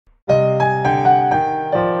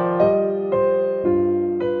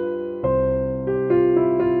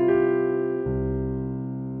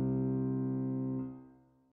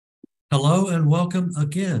welcome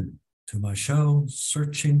again to my show,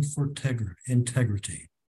 Searching for Integrity.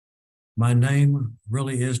 My name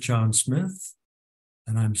really is John Smith,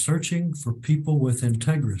 and I'm searching for people with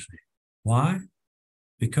integrity. Why?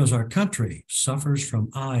 Because our country suffers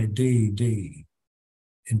from IDD,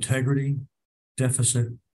 integrity deficit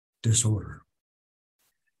disorder.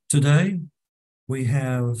 Today, we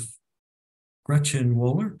have Gretchen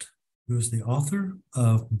Wollert, who is the author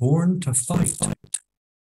of Born to Fight,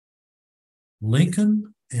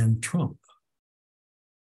 Lincoln and Trump.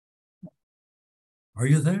 Are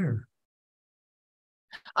you there?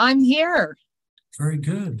 I'm here. Very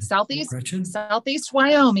good. Southeast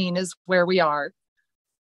Wyoming is where we are.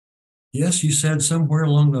 Yes, you said somewhere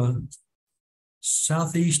along the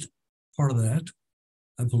southeast part of that,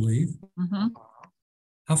 I believe. Mm-hmm.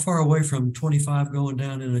 How far away from 25 going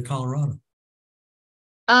down into Colorado?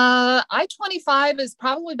 I-25 is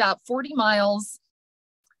probably about 40 miles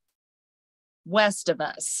west of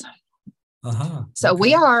us. So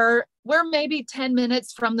okay. we're maybe 10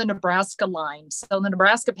 minutes from the Nebraska line. So the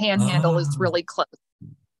Nebraska Panhandle is really close.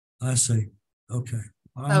 I see. Okay.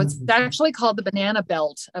 So it's actually called the Banana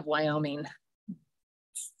Belt of Wyoming.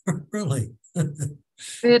 Really?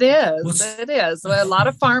 It is. It is. A lot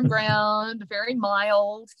of farm ground, very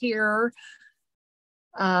mild here.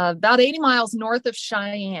 About 80 miles north of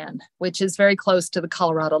Cheyenne, which is very close to the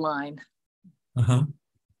Colorado line.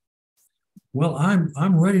 Well,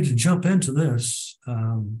 I'm ready to jump into this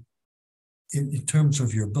in terms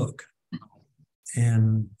of your book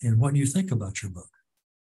and what you think about your book.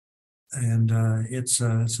 And it's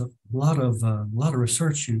a lot of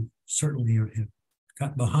research you certainly have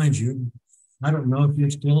got behind you. I don't know if you're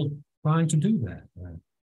still trying to do that.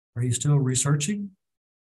 Are you still researching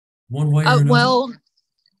one way or another? Well,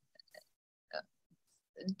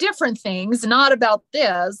 different things, not about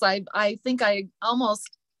this. I think I almost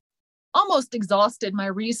exhausted my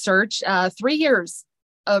research. 3 years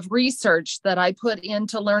of research that I put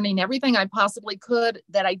into learning everything I possibly could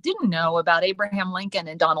that I didn't know about Abraham Lincoln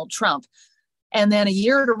and Donald Trump. And then a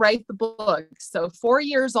year to write the book. So 4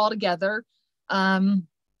 years altogether.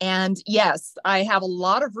 And yes, I have a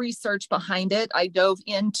lot of research behind it. I dove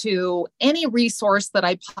into any resource that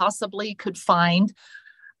I possibly could find.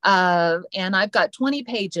 And I've got 20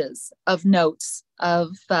 pages of notes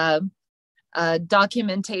of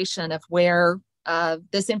documentation of where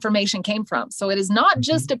this information came from. So it is not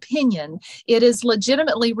just opinion. It is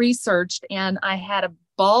legitimately researched. And I had a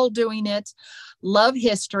ball doing it. Love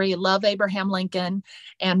history, love Abraham Lincoln.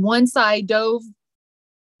 And once I dove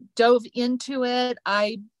into it,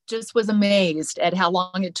 I just was amazed at how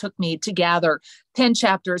long it took me to gather 10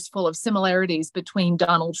 chapters full of similarities between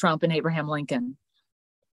Donald Trump and Abraham Lincoln.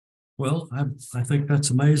 Well, I think that's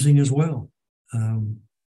amazing as well.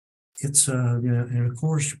 It's and of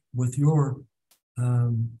course with your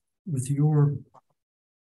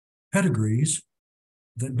pedigrees,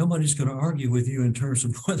 that nobody's going to argue with you in terms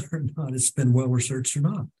of whether or not it's been well researched or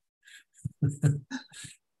not.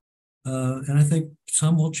 And I think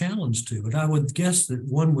some will challenge too. But I would guess that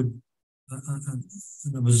one would,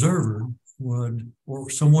 an observer would, or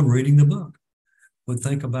someone reading the book would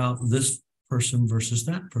think about this person versus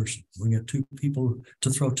that person. We get two people to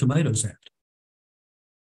throw tomatoes at.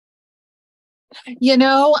 You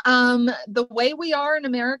know, the way we are in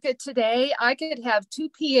America today, I could have 2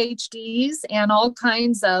 PhDs and all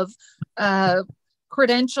kinds of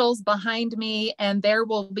credentials behind me, and there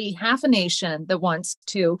will be half a nation that wants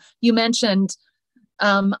to. You mentioned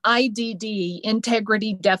IDD,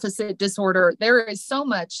 integrity deficit disorder. There is so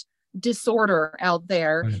much disorder out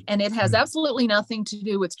there, right, and it has absolutely nothing to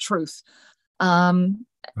do with truth.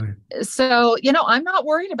 Right. So, you know, I'm not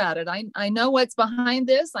worried about it. I know what's behind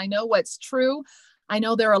this. I know what's true. I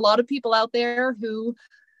know there are a lot of people out there who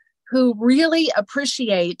really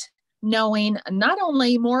appreciate knowing not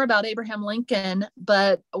only more about Abraham Lincoln,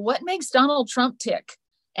 but what makes Donald Trump tick.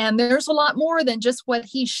 And there's a lot more than just what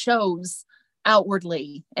he shows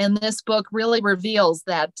outwardly. And this book really reveals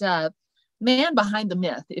that man behind the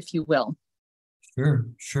myth, if you will. Sure.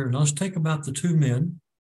 Now let's take about the two men,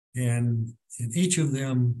 and in each of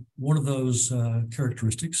them, one of those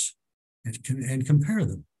characteristics, and compare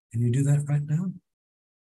them. Can you do that right now?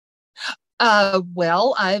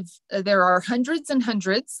 Well, there are hundreds and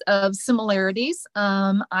hundreds of similarities.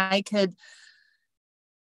 I could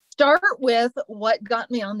start with what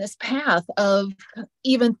got me on this path of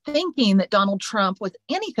even thinking that Donald Trump was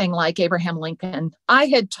anything like Abraham Lincoln. I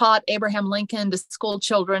had taught Abraham Lincoln to school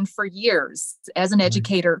children for years as an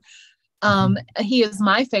educator. He is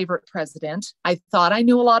my favorite president. I thought I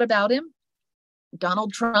knew a lot about him.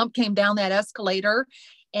 Donald Trump came down that escalator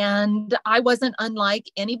And I wasn't unlike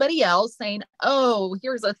anybody else saying, oh,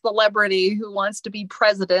 here's a celebrity who wants to be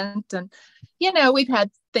president. And, we've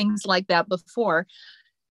had things like that before.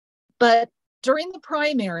 But during the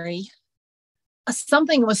primary,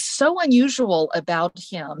 something was so unusual about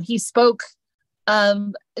him. He spoke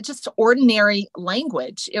just ordinary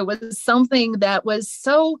language. It was something that was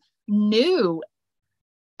so new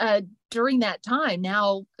during that time.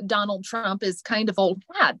 Now, Donald Trump is kind of old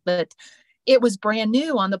hat, but it was brand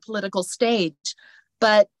new on the political stage.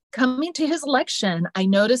 But coming to his election, I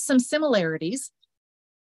noticed some similarities.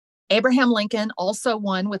 Abraham Lincoln also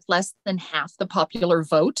won with less than half the popular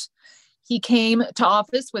vote. He came to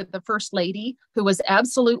office with the first lady who was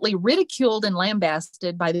absolutely ridiculed and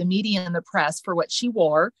lambasted by the media and the press for what she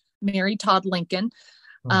wore, Mary Todd Lincoln.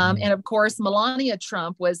 And of course, Melania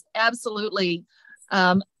Trump was absolutely,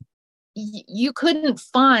 you couldn't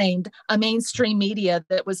find a mainstream media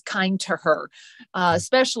that was kind to her,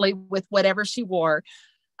 especially with whatever she wore.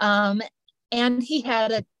 And he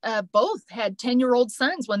had both had 10-year-old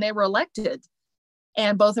sons when they were elected,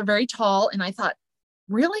 and both are very tall. And I thought,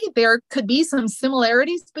 really, there could be some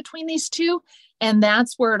similarities between these two. And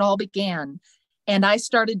that's where it all began. And I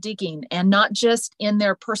started digging, and not just in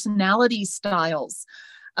their personality styles.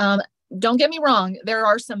 Don't get me wrong, there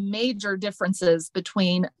are some major differences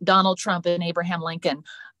between Donald Trump and Abraham Lincoln.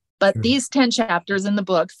 But these 10 chapters in the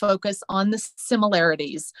book focus on the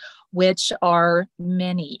similarities, which are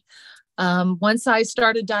many. Once I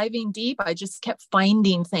started diving deep, I just kept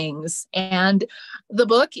finding things. And the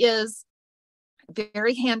book is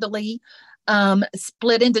very handily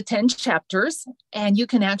split into 10 chapters, and you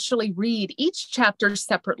can actually read each chapter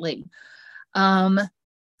separately.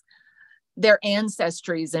 Their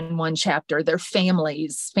ancestries in one chapter, their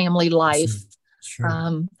families, family life,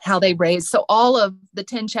 how they raised. So all of the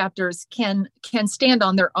 10 chapters can stand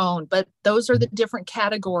on their own, but those are the different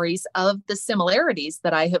categories of the similarities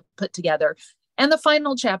that I have put together. And the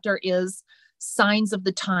final chapter is Signs of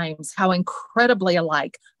the Times, how incredibly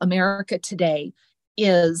alike America today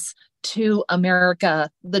is to America,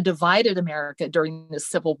 the divided America during the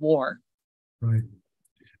Civil War. Right.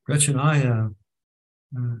 Gretchen, I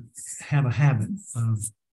have a habit of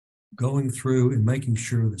going through and making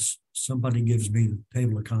sure that somebody gives me the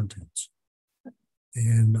table of contents.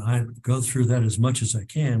 And I go through that as much as I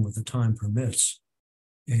can with the time permits.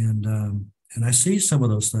 And I see some of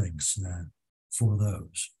those things for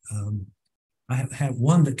those. I have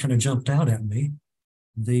one that kind of jumped out at me.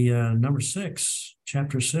 The number 6,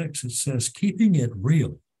 chapter 6, it says, keeping it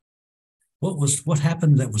real. What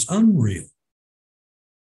happened that was unreal?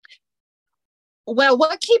 Well,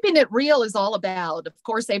 what keeping it real is all about, of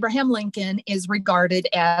course, Abraham Lincoln is regarded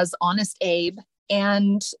as Honest Abe.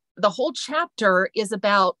 And the whole chapter is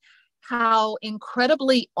about how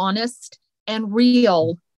incredibly honest and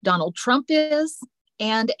real Donald Trump is,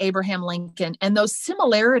 and Abraham Lincoln, and those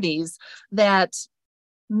similarities that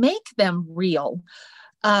make them real.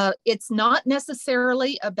 It's not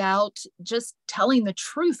necessarily about just telling the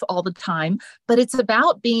truth all the time, but it's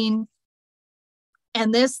about being,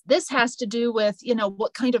 and this has to do with,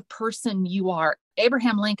 what kind of person you are.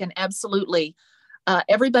 Abraham Lincoln, absolutely.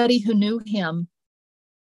 Everybody who knew him,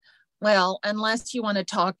 well, unless you want to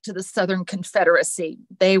talk to the Southern Confederacy,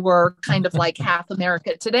 they were kind of like half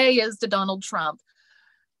America today is to Donald Trump.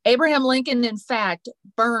 Abraham Lincoln, in fact,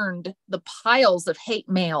 burned the piles of hate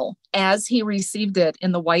mail as he received it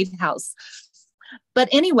in the White House. But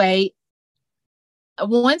anyway,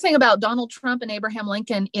 one thing about Donald Trump and Abraham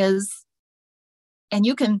Lincoln is, and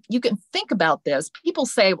you can think about this, people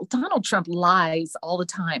say, well, Donald Trump lies all the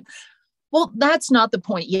time. Well, that's not the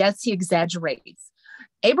point. Yes, he exaggerates.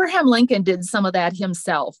 Abraham Lincoln did some of that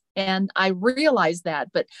himself, and I realize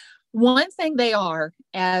that. But one thing they are,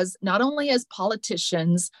 as not only as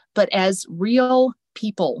politicians, but as real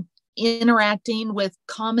people interacting with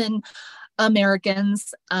common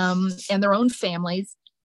Americans and their own families,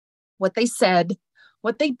 what they said,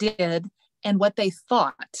 what they did, and what they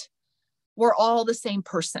thought were all the same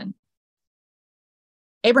person.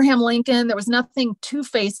 Abraham Lincoln, there was nothing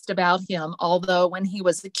two-faced about him, although when he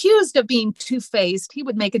was accused of being two-faced, he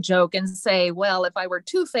would make a joke and say, well, if I were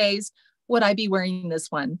two-faced, would I be wearing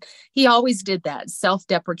this one? He always did that,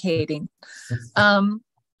 self-deprecating.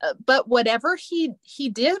 But whatever he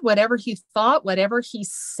did, whatever he thought, whatever he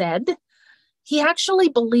said, he actually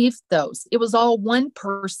believed those. It was all one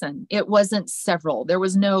person. It wasn't several. There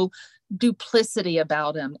was no duplicity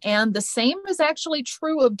about him. And the same is actually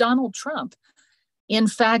true of Donald Trump. In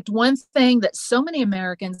fact, one thing that so many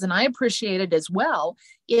Americans, and I appreciate it as well,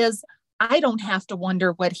 is I don't have to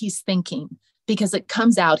wonder what he's thinking because it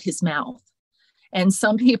comes out his mouth. And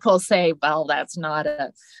some people say, well, that's not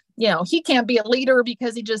he can't be a leader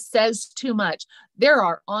because he just says too much. There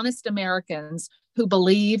are honest Americans who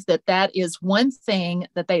believe that that is one thing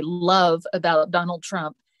that they love about Donald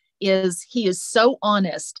Trump, is he is so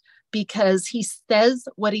honest because he says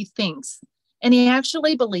what he thinks and he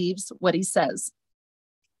actually believes what he says.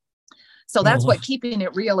 So that's what keeping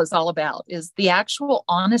it real is all about, is the actual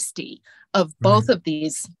honesty of both of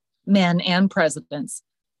these men and presidents.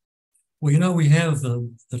 Well, we have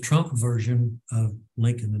the Trump version of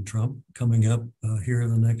Lincoln and Trump coming up here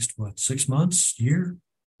in the next, 6 months, year,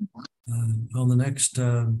 on the next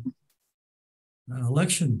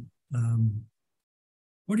election.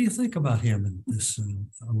 What do you think about him in this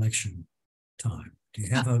election time? Do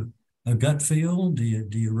you have a gut feel? Do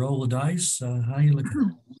you roll the dice? How are you looking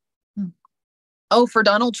at it? Oh, for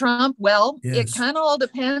Donald Trump? Well, yes. It kind of all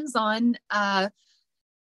depends on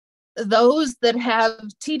those that have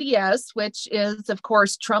TDS, which is, of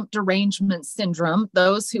course, Trump derangement syndrome.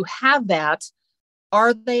 Those who have that,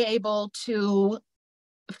 are they able to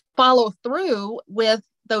follow through with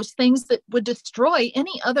those things that would destroy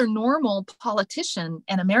any other normal politician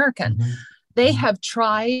and American? Mm-hmm. They have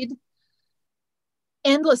tried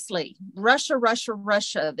endlessly.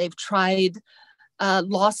 Russia. They've tried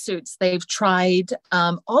lawsuits. They've tried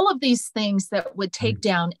all of these things that would take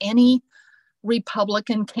down any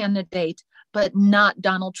Republican candidate, but not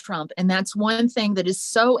Donald Trump. And that's one thing that is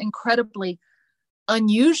so incredibly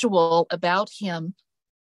unusual about him.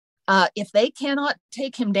 If they cannot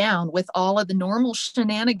take him down with all of the normal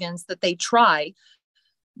shenanigans that they try,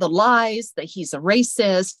 the lies, that he's a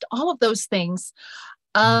racist, all of those things.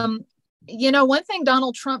 One thing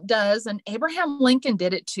Donald Trump does, and Abraham Lincoln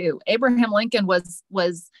did it too. Abraham Lincoln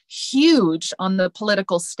was huge on the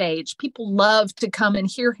political stage. People loved to come and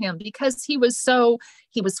hear him because he was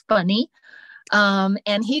funny,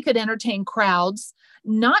 and he could entertain crowds,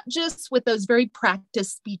 not just with those very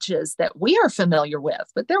practiced speeches that we are familiar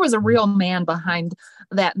with, but there was a real man behind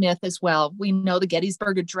that myth as well. We know the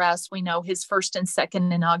Gettysburg Address. We know his first and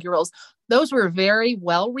second inaugurals. Those were very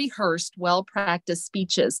well rehearsed, well practiced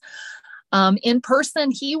speeches. In person,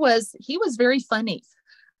 he was very funny.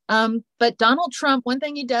 But Donald Trump, one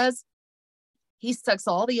thing he does, he sucks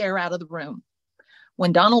all the air out of the room.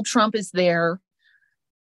 When Donald Trump is there,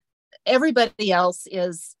 everybody else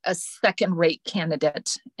is a second-rate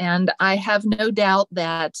candidate. And I have no doubt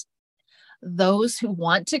that those who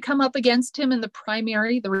want to come up against him in the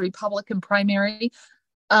primary, the Republican primary,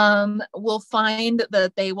 will find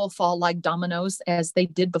that they will fall like dominoes as they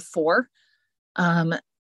did before.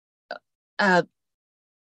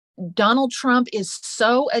 Donald Trump is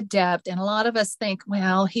so adept, and a lot of us think,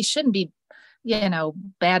 well, he shouldn't be,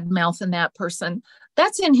 bad mouthing that person.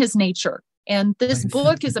 That's in his nature. And this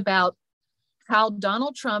book is about how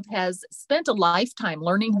Donald Trump has spent a lifetime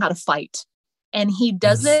learning how to fight, and he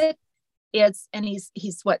does it.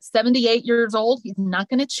 He's 78 years old. He's not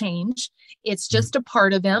going to change. It's just a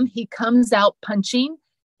part of him. He comes out punching,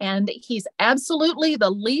 and he's absolutely the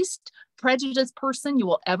least prejudiced person you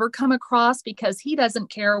will ever come across, because he doesn't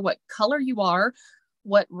care what color you are,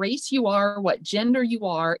 what race you are, what gender you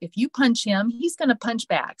are. If you punch him, he's going to punch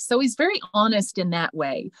back. So he's very honest in that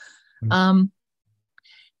way. And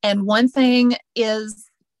one thing is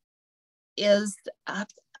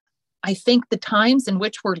I think the times in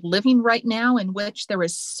which we're living right now, in which there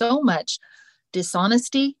is so much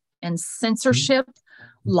dishonesty and censorship,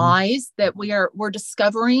 lies that we're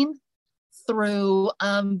discovering through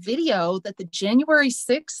video, that the January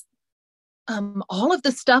 6th, all of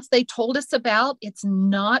the stuff they told us about, it's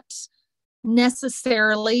not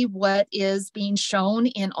necessarily what is being shown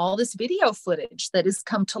in all this video footage that has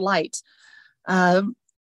come to light.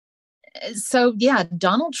 So yeah,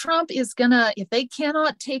 Donald Trump is gonna, if they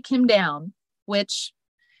cannot take him down, which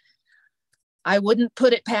I wouldn't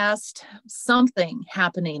put it past something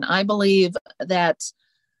happening. I believe that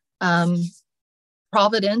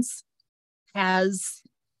Providence has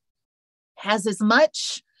as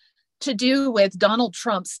much to do with Donald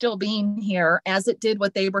Trump still being here as it did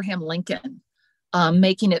with Abraham Lincoln,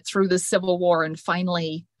 making it through the Civil War and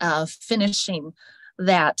finally finishing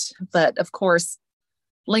that. But of course,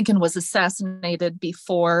 Lincoln was assassinated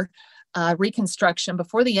before Reconstruction,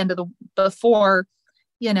 before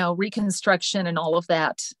Reconstruction and all of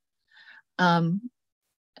that.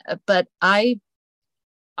 But I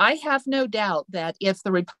have no doubt that if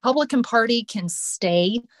the Republican Party can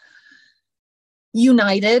stay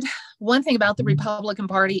united, one thing about the Republican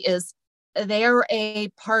Party is they're a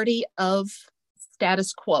party of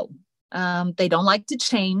status quo. They don't like to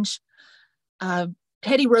change.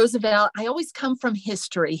 Teddy Roosevelt, I always come from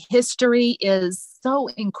history. History is so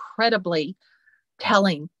incredibly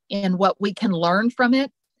telling in what we can learn from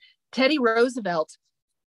it. Teddy Roosevelt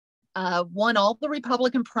won all the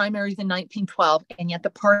Republican primaries in 1912, and yet the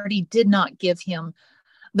party did not give him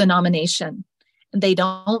the nomination.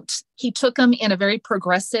 He took them in a very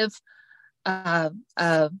progressive,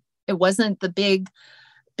 it wasn't the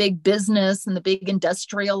big business and the big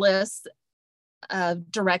industrialists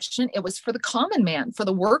direction. It was for the common man, for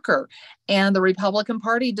the worker. And the Republican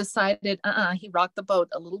Party decided, he rocked the boat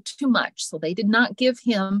a little too much. So they did not give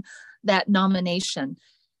him that nomination.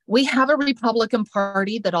 We have a Republican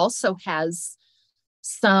Party that also has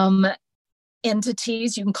some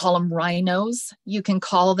entities. You can call them rhinos. You can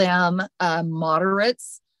call them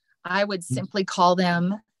moderates. I would simply call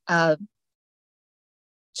them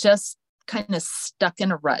just kind of stuck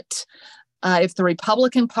in a rut. If the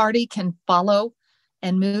Republican Party can follow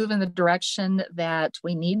and move in the direction that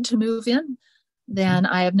we need to move in, then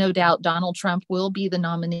I have no doubt Donald Trump will be the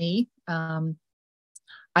nominee.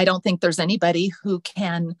 I don't think there's anybody who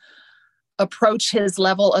can approach his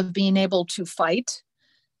level of being able to fight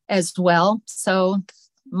as well. So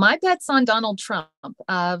my bet's on Donald Trump.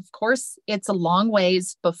 Of course, it's a long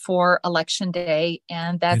ways before Election Day,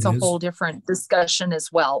 and that's a whole different discussion as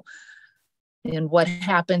well. And what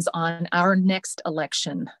happens on our next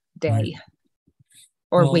election day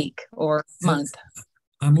or week or month.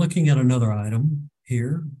 I'm looking at another item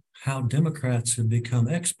here, how Democrats have become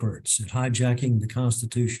experts at hijacking the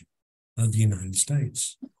Constitution of the United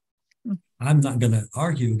States. I'm not going to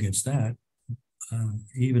argue against that,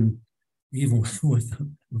 even with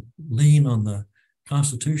lean on the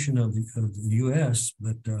Constitution of the U.S.,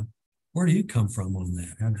 but where do you come from on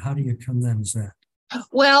that? And how do you come that as that?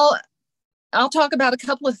 Well, I'll talk about a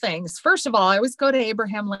couple of things. First of all, I always go to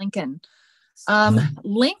Abraham Lincoln.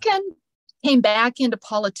 Lincoln came back into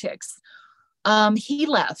politics. He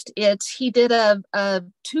left it. He did a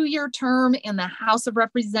 2-year term in the House of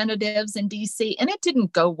Representatives in DC, and it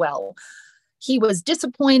didn't go well. He was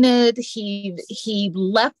disappointed. He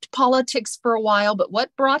left politics for a while, but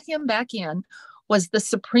what brought him back in was the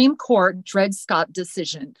Supreme Court Dred Scott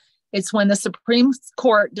decision. It's when the Supreme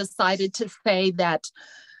Court decided to say that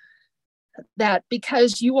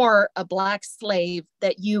because you are a Black slave,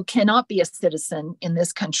 that you cannot be a citizen in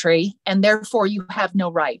this country, and therefore you have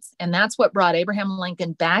no rights. And that's what brought Abraham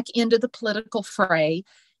Lincoln back into the political fray.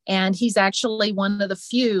 And he's actually one of the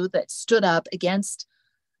few that stood up against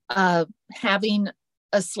having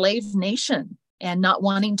a slave nation and not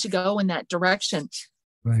wanting to go in that direction.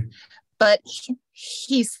 Right. But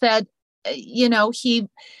he said, during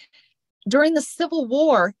the Civil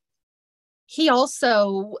War, he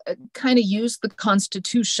also kind of used the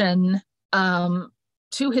Constitution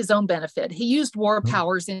to his own benefit. He used war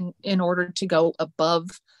powers in order to go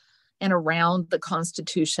above and around the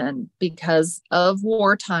Constitution because of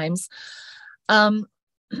war times.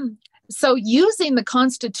 So using the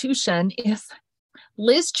Constitution, is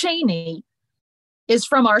Liz Cheney is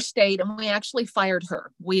from our state, and we actually fired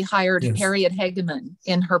her. We hired Harriet Hageman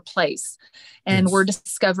in her place. And we're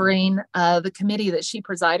discovering the committee that she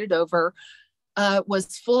presided over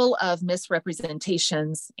was full of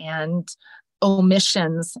misrepresentations and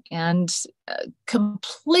omissions and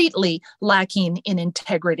completely lacking in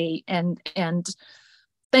integrity. And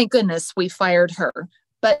thank goodness we fired her.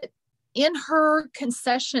 But in her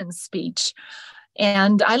concession speech,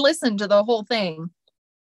 and I listened to the whole thing,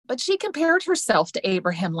 but she compared herself to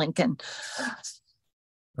Abraham Lincoln.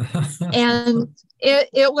 And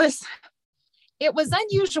it was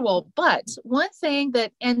unusual. But one thing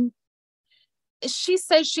and she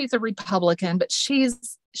says she's a Republican, but she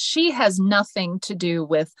has nothing to do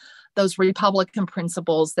with those Republican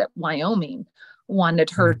principles that Wyoming wanted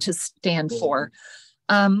her to stand for.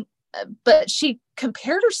 But she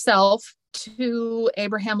compared herself to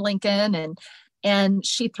Abraham Lincoln, and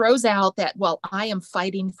she throws out that, well, I am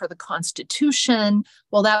fighting for the Constitution.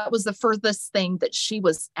 Well, that was the furthest thing that she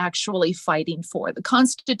was actually fighting for. The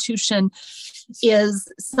Constitution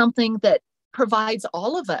is something that provides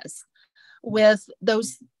all of us with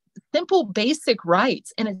those simple, basic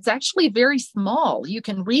rights. And it's actually very small. You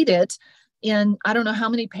can read it in, I don't know how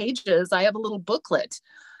many pages. I have a little booklet,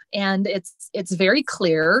 and it's very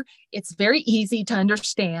clear. It's very easy to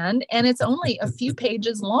understand, and it's only a few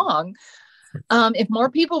pages long. If more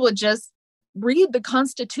people would just read the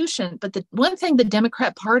Constitution. But the one thing the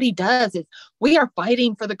Democrat Party does is we are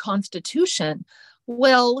fighting for the Constitution.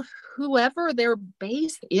 Well, whoever their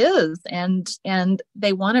base is, and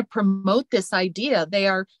they want to promote this idea, they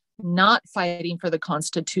are not fighting for the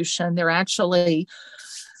Constitution. They're actually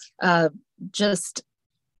just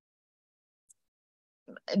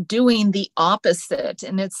doing the opposite.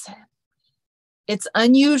 And it's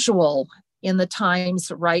unusual in the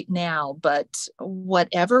times right now. But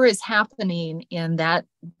whatever is happening in that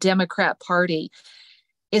Democrat Party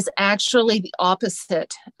is actually the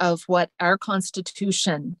opposite of what our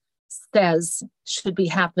Constitution says should be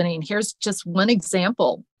happening. Here's just one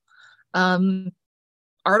example.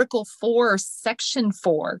 Article 4, Section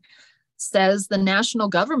 4 says the national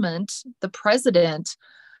government, the president,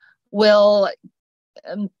 will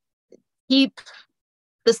keep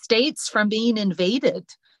the states from being invaded.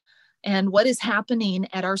 And what is happening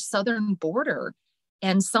at our southern border,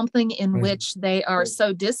 and something in which they are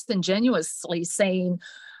so disingenuously saying,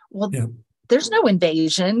 well, there's no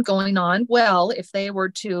invasion going on. Well, if they were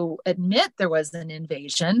to admit there was an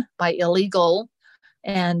invasion by illegal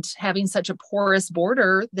and having such a porous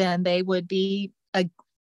border, then they would be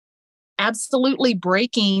absolutely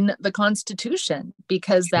breaking the Constitution,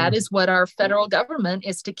 because that is what our federal government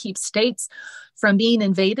is, to keep states from being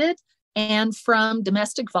invaded and from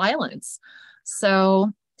domestic violence.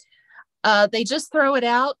 So they just throw it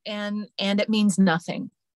out, and it means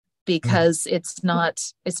nothing, because it's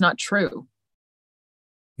not true.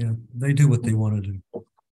 Yeah, they do what they want to do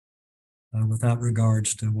without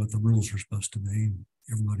regards to what the rules are supposed to be.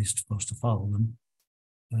 Everybody's supposed to follow them.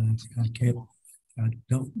 I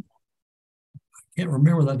can't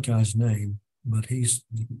remember that guy's name, but he's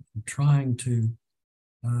trying to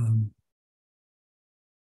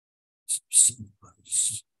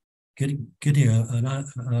getting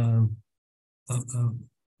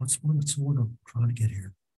what's the word I'm trying to get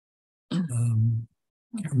here?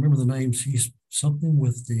 Can't remember the names. He's something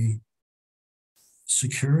with the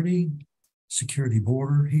security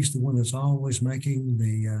border. He's the one that's always making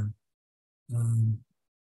the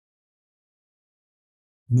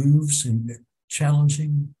moves and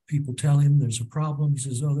challenging people. Tell him there's a problem. He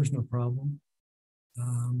says, "Oh, there's no problem."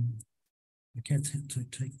 I can't take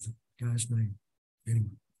the guy's name.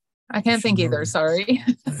 Anyway, I can't think either. Sorry.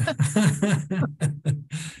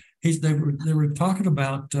 They were talking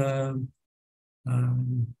about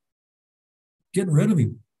getting rid of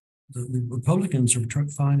him. The Republicans are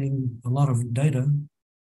finding a lot of data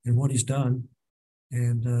in what he's done,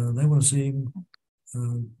 and they want to see him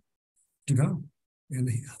to go. And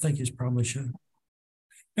I think he probably should.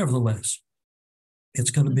 Nevertheless,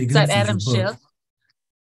 it's going to be good. Is that Adam Schiff?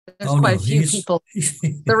 There's quite a few people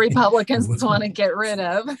the Republicans want to get rid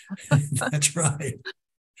of. That's right.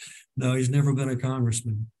 No, he's never been a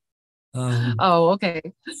congressman. Okay.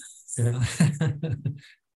 Yeah.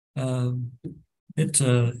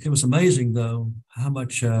 It was amazing, though, how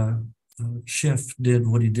much Schiff did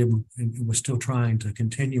what he did, and was still trying to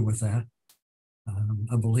continue with that.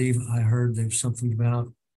 I believe I heard there's something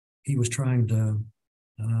about he was trying to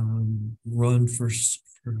run for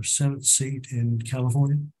a Senate seat in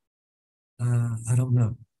California. I don't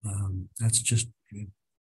know. That's just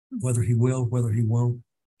whether he will, whether he won't.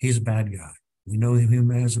 He's a bad guy. We know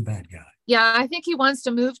him as a bad guy. Yeah, I think he wants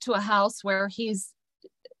to move to a house where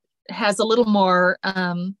has a little more,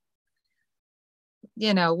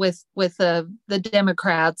 with the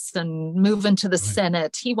Democrats, and move into the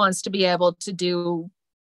Senate. He wants to be able to do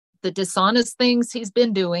the dishonest things he's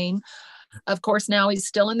been doing. Of course, now he's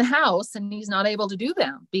still in the House, and he's not able to do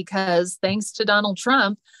them because, thanks to Donald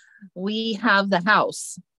Trump, we have the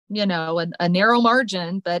House, a narrow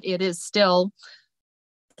margin, but it is still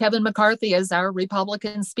Kevin McCarthy as our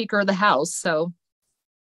Republican Speaker of the House. So,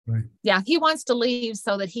 yeah, he wants to leave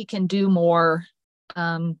so that he can do more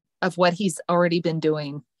of what he's already been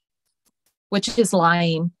doing, which is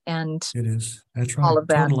lying. And it is. That's right. All of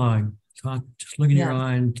that. Total lying. Just look in your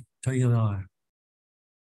eye and tell you a lie.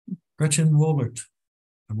 Gretchen Wollert,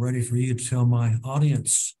 I'm ready for you to tell my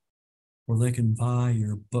audience where they can buy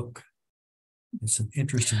your book. It's an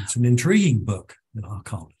intriguing book, that I'll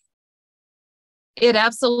call it. It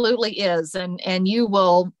absolutely is. And you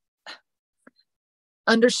will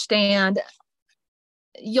understand,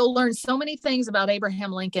 you'll learn so many things about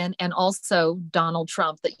Abraham Lincoln and also Donald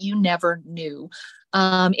Trump that you never knew.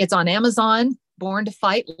 It's on Amazon, Born to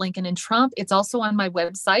Fight, Lincoln and Trump. It's also on my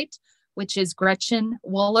website, which is Gretchen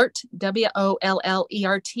Wollert, WOLLERT.com.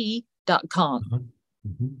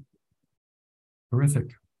 Mm-hmm.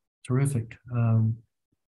 Terrific.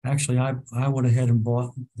 Actually, I went ahead and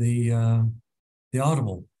bought the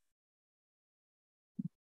Audible.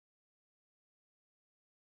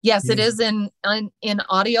 Yes, it is in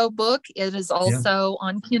audiobook. It is also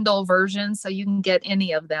on Kindle version, so you can get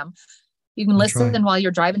any of them. You can listen while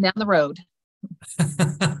you're driving down the road.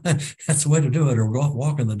 That's the way to do it, or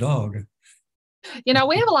walking the dog. We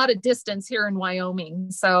have a lot of distance here in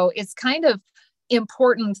Wyoming, so it's kind of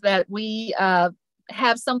important that we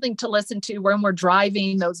have something to listen to when we're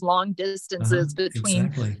driving those long distances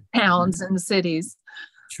between towns and cities.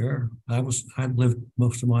 Sure. I lived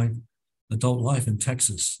most of my adult life in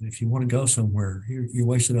Texas. If you want to go somewhere, you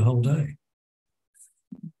wasted a whole day.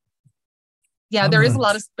 Yeah, there is a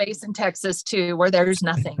lot of space in Texas too, where there's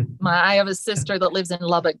nothing. I have a sister that lives in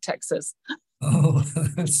Lubbock, Texas. Oh,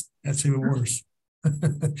 that's even worse.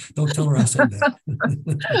 Don't tell her I said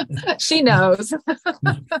that. She knows.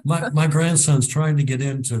 my grandson's trying to get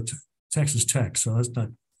into Texas Tech, so that's not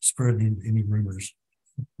spreading any rumors.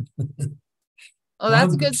 Oh,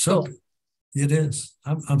 that's a good school. It is.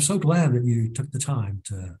 I'm so glad that you took the time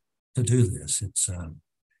to do this. It's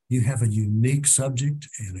you have a unique subject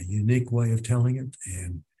and a unique way of telling it,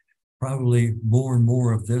 and probably more and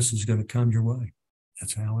more of this is going to come your way.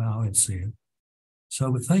 That's how I would see it.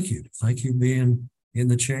 So, but thank you being in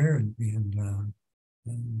the chair and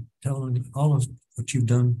telling all of what you've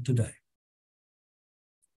done today.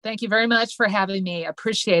 Thank you very much for having me.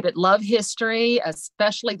 Appreciate it. Love history,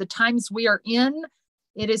 especially the times we are in.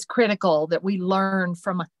 It is critical that we learn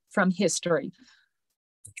from history.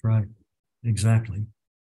 That's right. Exactly.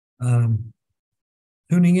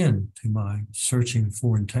 Tuning in to my Searching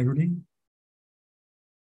for Integrity.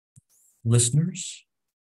 Listeners,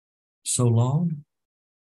 so long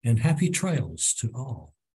and happy trails to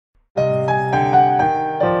all.